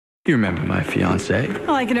You remember my fiancé?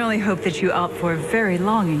 Well, I can only hope that you opt for a very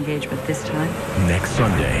long engagement this time. Next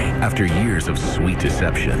Sunday, after years of sweet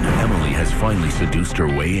deception, Emily has finally seduced her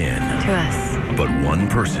way in. To us. But one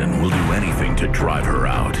person will do anything to drive her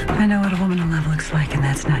out. I know what a woman in love looks like, and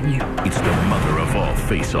that's not you. It's the mother of all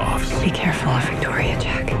face-offs. Be careful of Victoria,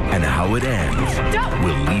 Jack. And how it ends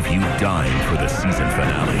will leave you dying for the season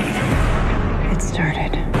finale. It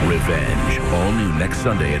started. Revenge, all new next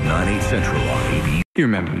Sunday at 9/8 Central on ABC. You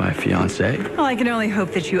remember my fiancé? Well, I can only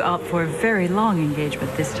hope that you opt for a very long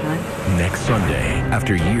engagement this time. Next Sunday,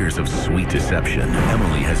 after years of sweet deception,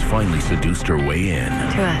 Emily has finally seduced her way in.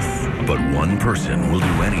 To us. But one person will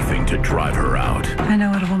do anything to drive her out. I know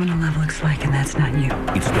what a woman in love looks like, and that's not you.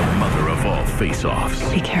 It's the mother of all face-offs.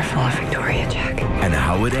 Be careful of Victoria, Jack. And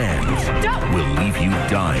how it ends will leave you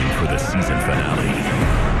dying for the season finale.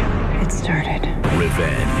 It started.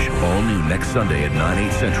 Revenge, all new next Sunday at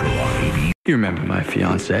 9/8 Central on ABC. You remember my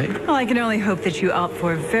fiancé? Well, I can only hope that you opt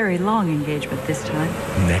for a very long engagement this time.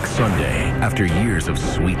 Next Sunday, after years of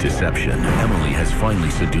sweet deception, Emily has finally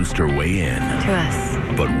seduced her way in. To us.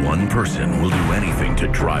 But one person will do anything to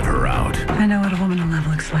drive her out. I know what a woman in love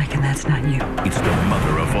looks like, and that's not you. It's the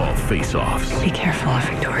mother of all face-offs. Be careful of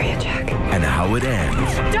Victoria, Jack. And how it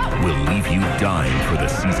ends will leave you dying for the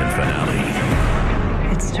season finale.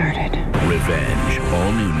 It started. Revenge,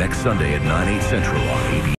 all new next Sunday at 9/8 Central on ABC.